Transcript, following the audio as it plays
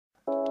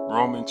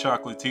Roman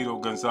Chocolatito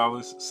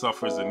Gonzales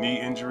suffers a knee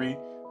injury,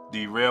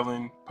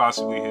 derailing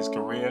possibly his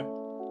career,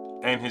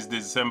 and his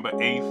December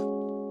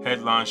 8th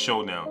headline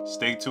showdown.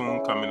 Stay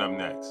tuned, coming up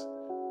next.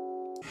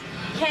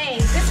 Hey,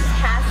 this is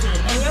Cassie,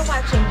 and you're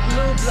watching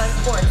Blue Blood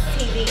Sports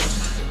TV.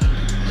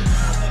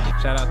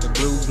 Shout out to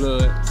Blue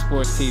Blood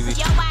Sports TV.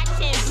 You're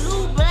watching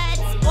Blue Blood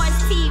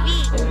Sports TV.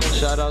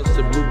 Shout outs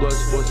to Blue Blood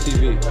Sports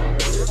TV.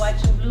 You're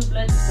watching Blue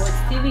Blood Sports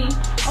TV.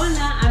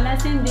 Hola, habla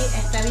Cindy,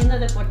 está viendo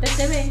Deportes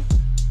TV.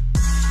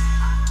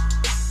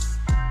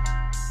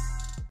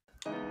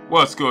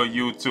 What's good,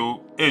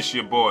 YouTube? It's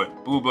your boy,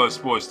 Blue Blood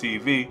Sports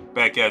TV,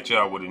 back at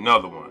y'all with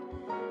another one.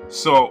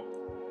 So,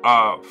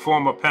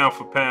 former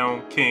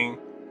pound-for-pound king,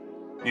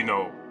 you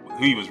know,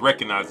 he was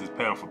recognized as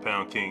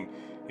pound-for-pound king.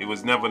 It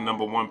was never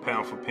 #1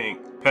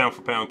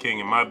 pound-for-pound king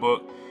in my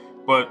book,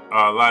 but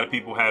a lot of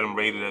people had him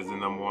rated as the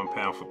 #1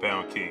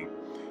 pound-for-pound king.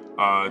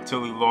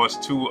 Until he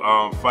lost two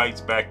fights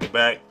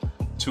back-to-back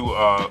to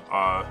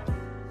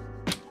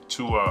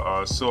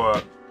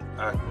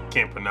I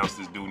can't pronounce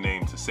this dude's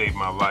name to save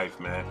my life,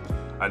 man.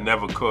 I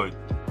never could.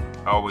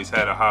 I always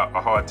had a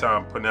hard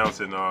time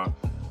pronouncing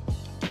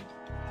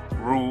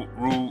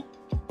Ragavzaev.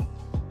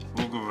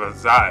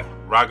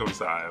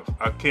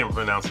 I can't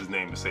pronounce his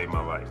name to save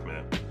my life,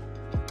 man.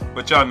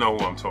 But y'all know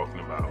who I'm talking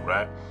about,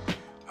 right?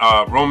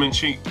 Roman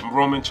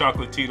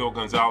Chocolatito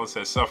Gonzales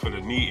has suffered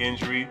a knee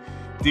injury,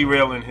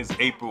 derailing his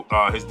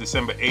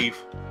December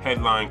 8th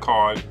headline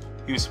card.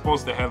 He was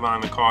supposed to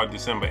headline the card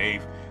December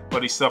 8th,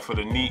 but he suffered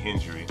a knee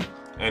injury,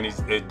 and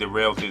it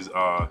derailed his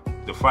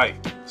the fight.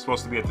 It's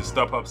supposed to be at the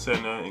Step Up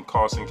Center in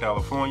Carson,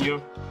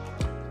 California,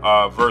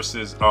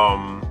 versus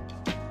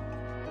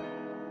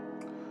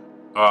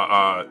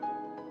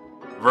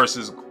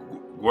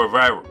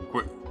Guevara,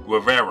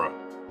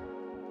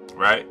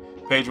 right?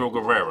 Pedro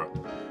Guevara.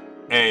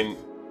 And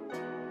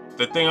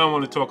the thing I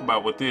want to talk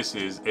about with this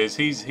is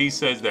he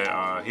says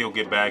that he'll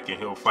get back and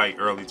he'll fight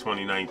early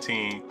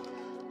 2019.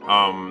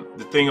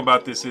 The thing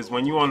about this is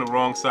when you're on the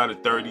wrong side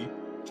of 30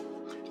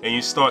 and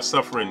you start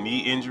suffering knee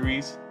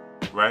injuries,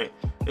 right?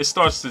 It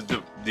starts to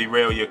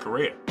derail your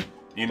career.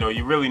 You know,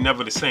 you're really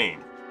never the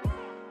same.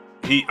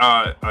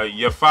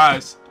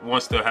 Yafaz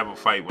wants to have a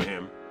fight with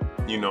him.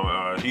 You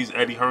know, he's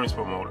Eddie Hearn's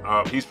promoter.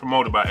 He's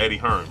promoted by Eddie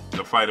Hearn,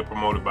 the fighter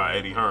promoted by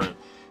Eddie Hearn.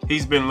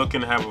 He's been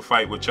looking to have a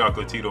fight with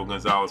Chocolatito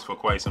Gonzales for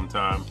quite some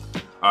time.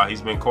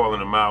 He's been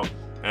calling him out.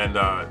 And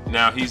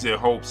now he's in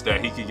hopes that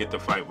he could get the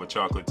fight with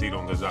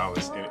Chocolatito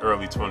Gonzales in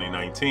early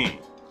 2019.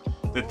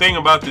 The thing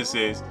about this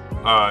is,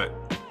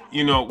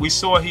 you know, we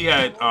saw he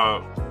had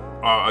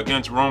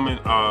against Roman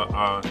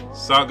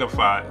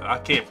Sagafai. I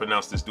can't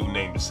pronounce this dude's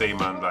name to save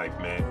my life,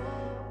 man.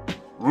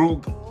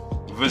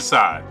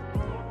 Rungvisai,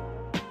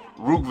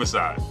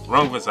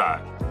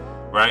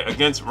 right?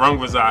 Against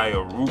Rungvisai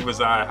or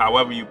Rungvisai,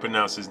 however you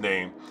pronounce his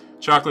name.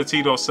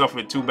 Chocolatito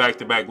suffered 2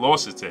 back-to-back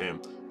losses to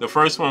him. The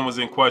first one was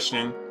in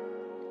question.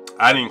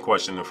 I didn't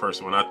question the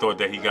first one. I thought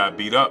that he got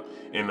beat up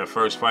in the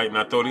first fight, and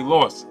I thought he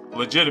lost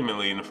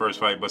legitimately in the first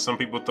fight, but some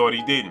people thought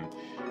he didn't.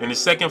 In the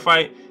second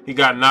fight, he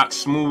got knocked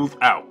smooth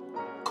out,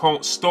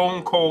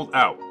 stone cold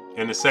out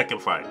in the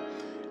second fight.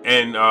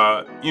 And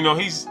you know,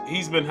 he's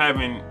been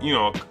having, you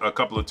know, a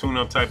couple of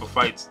tune-up type of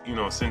fights, you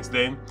know, since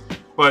then.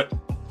 But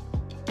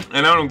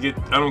I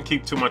don't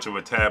keep too much of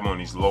a tab on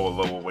these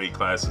lower weight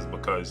classes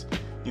because,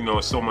 you know,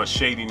 so much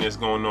shadiness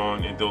going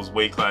on in those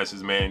weight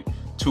classes, man.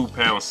 2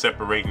 pounds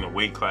separating the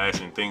weight class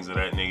and things of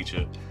that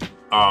nature.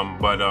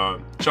 But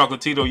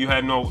Chocolatito, you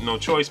had no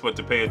choice but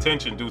to pay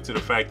attention due to the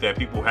fact that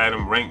people had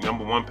him ranked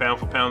 #1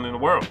 pound-for-pound in the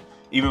world.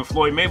 Even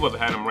Floyd Mayweather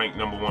had him ranked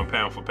 #1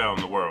 pound-for-pound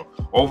in the world,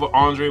 over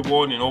Andre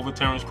Ward and over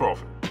Terrence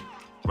Crawford,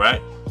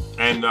 right?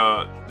 And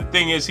the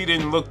thing is, he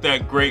didn't look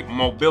that great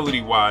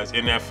mobility-wise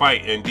in that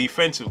fight and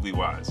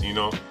defensively-wise. You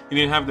know, he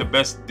didn't have the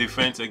best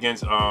defense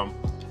against Ragavzaev,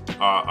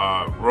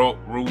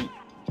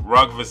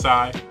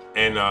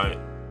 and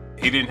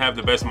he didn't have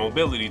the best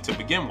mobility to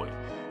begin with.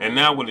 And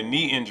now with a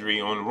knee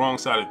injury on the wrong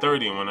side of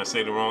 30, and when I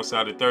say the wrong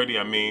side of 30,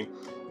 I mean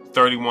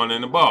 31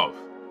 and above.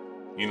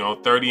 You know,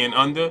 30 and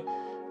under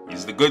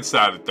is the good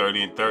side of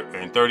 30, and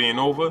 30 and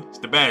over is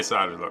the bad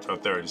side of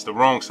 30. It's the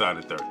wrong side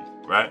of 30,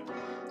 right?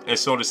 And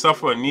so to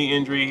suffer a knee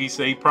injury, he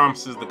said he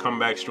promises to come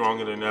back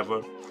stronger than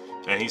ever.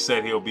 And he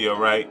said he'll be all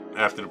right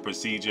after the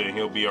procedure, and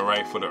he'll be all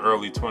right for the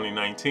early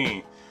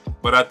 2019.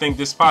 But I think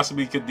this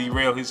possibly could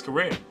derail his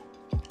career.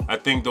 I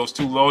think those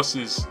 2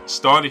 losses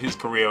started his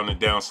career on the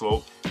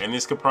downslope, and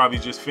this could probably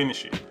just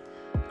finish it.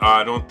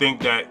 I don't think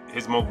that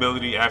his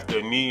mobility after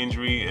a knee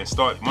injury and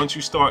once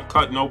you start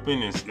cutting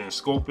open and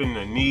scoping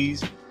the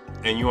knees,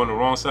 and you're on the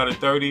wrong side of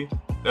 30,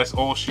 that's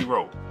all she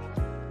wrote.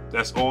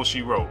 That's all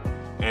she wrote.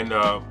 And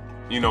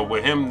you know,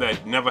 with him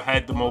that never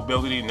had the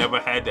mobility, never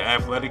had the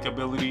athletic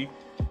ability,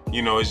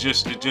 you know, it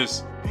just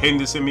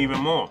hinders him even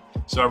more.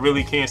 So I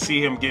really can't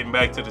see him getting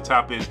back to the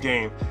top of his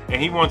game.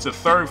 And he wants a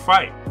 3rd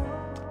fight.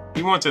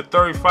 He wants a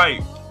 3rd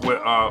fight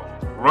with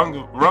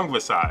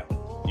Rungvisai,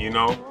 you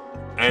know,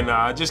 and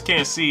I just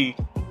can't see.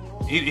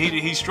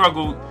 He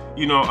struggled,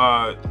 you know.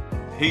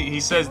 he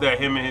says that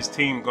him and his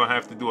team gonna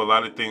have to do a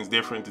lot of things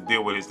different to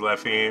deal with his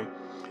left hand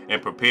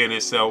and prepare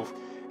themselves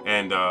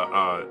and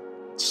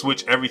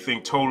switch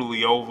everything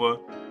totally over.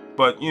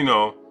 But you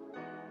know,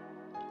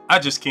 I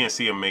just can't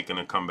see him making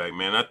a comeback,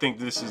 man. I think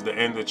this is the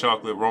end of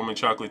Roman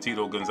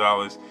Chocolatito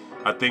Gonzales.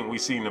 I think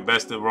we've seen the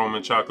best of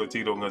Roman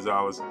Chocolatito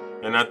Gonzales,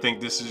 and I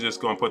think this is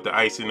just gonna put the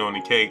icing on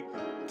the cake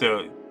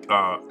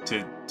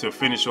to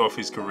finish off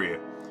his career.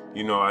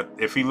 You know,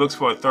 if he looks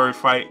for a third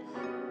fight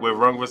with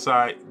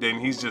Rungvisai, then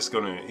he's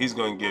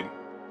gonna get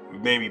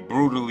maybe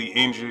brutally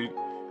injured,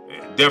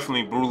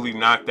 definitely brutally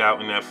knocked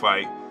out in that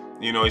fight.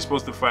 You know, he's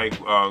supposed to fight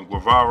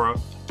GUEVARA,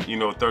 you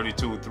know,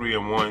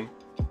 32-3-1.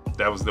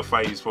 That was the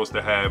fight he's supposed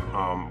to have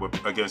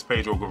against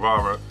Pedro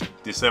GUEVARA,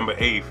 December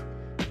 8th.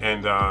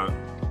 And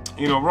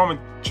you know, Roman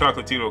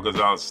Chocolatito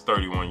Gonzales is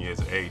 31 years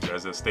of age.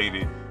 As I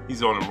stated,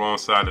 he's on the wrong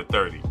side of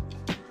 30.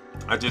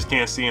 I just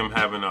can't see him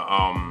having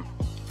a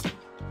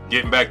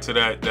getting back to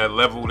that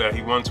level that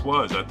he once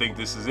was. I think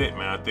this is it,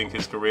 man. I think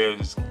his career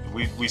is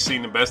we've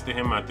seen the best of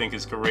him. I think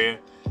his career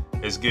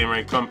is getting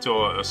ready to come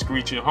to a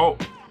screeching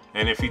halt.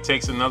 And if he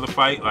takes another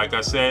fight, like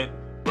I said,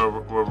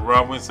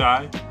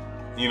 Rungvisai,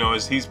 you know,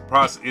 is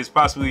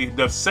possibly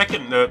the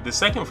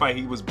second fight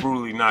he was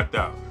brutally knocked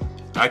out.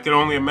 I can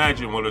only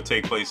imagine what will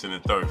take place in the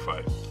third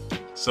fight.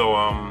 So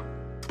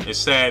it's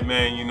sad,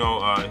 man. You know,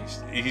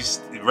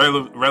 he's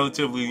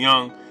relatively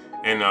young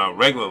in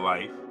regular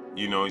life.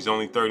 You know, he's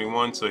only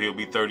 31, so he'll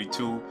be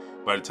 32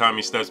 by the time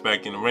he steps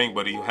back in the ring.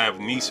 But he'll have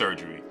knee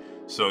surgery,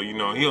 so you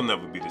know he'll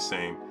never be the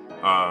same.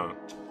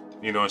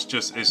 You know, it's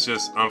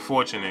just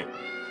unfortunate.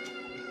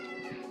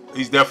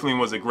 He definitely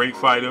was a great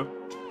fighter.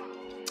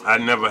 I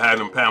never had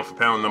him pound for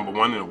pound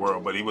 #1 in the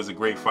world, but he was a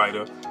great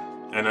fighter,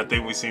 and I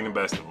think we've seen the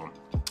best of him.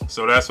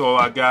 So that's all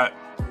I got.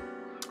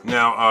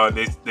 Now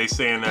they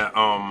saying that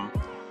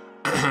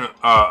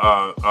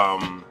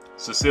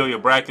Cecilia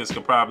Brækhus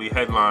could possibly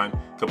headline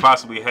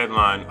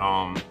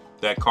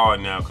that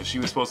card now, because she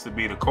was supposed to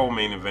be the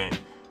co-main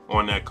event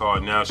on that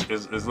card. Now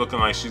it's looking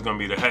like she's gonna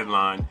be the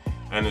headline,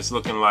 and it's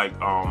looking like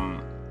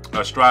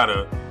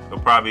Estrada will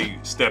probably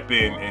step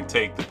in and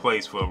take the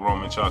place for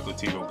Roman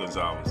Chocolatito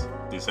Gonzales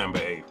December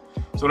 8th.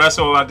 So that's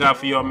all I got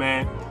for y'all,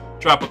 man.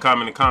 Drop a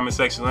comment in the comment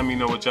section. Let me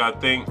know what y'all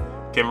think.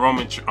 Can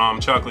Roman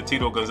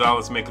Chocolatito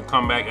Gonzales make a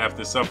comeback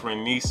after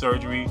suffering knee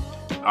surgery,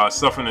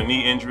 suffering a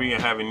knee injury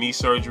and having knee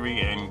surgery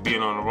and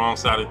being on the wrong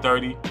side of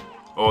 30?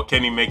 Or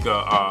can he make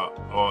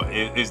or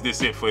is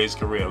this it for his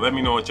career? Let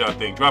me know what y'all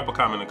think. Drop a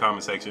comment in the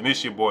comment section.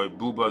 It's your boy,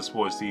 Blue Blood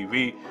Sports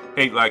TV.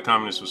 Hate, like,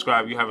 comment, and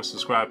subscribe. If you haven't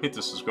subscribed, hit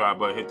the subscribe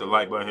button, hit the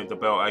like button, hit the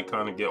bell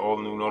icon to get all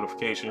new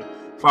notifications.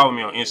 Follow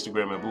me on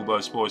Instagram at Blue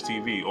Blood Sports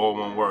TV, all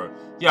one word.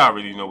 Y'all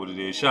already know what it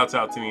is. Shouts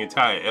out to the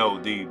entire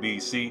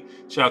LDBC.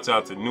 Shouts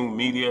out to New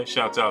Media.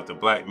 Shouts out to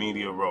Black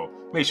Media Row.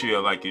 Make sure you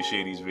like and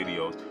share these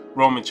videos.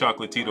 Roman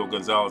Chocolatito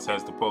Gonzales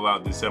has to pull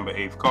out December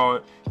 8th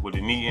card with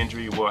a knee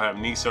injury. Will have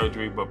knee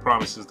surgery, but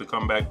promises to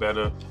come back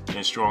better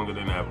and stronger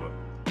than ever.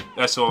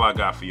 That's all I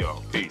got for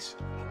y'all. Peace.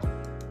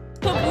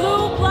 The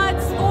Blue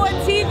Blood Sport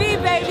TV,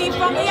 baby,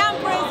 from the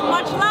Empress.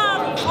 Much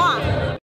love. Mwah.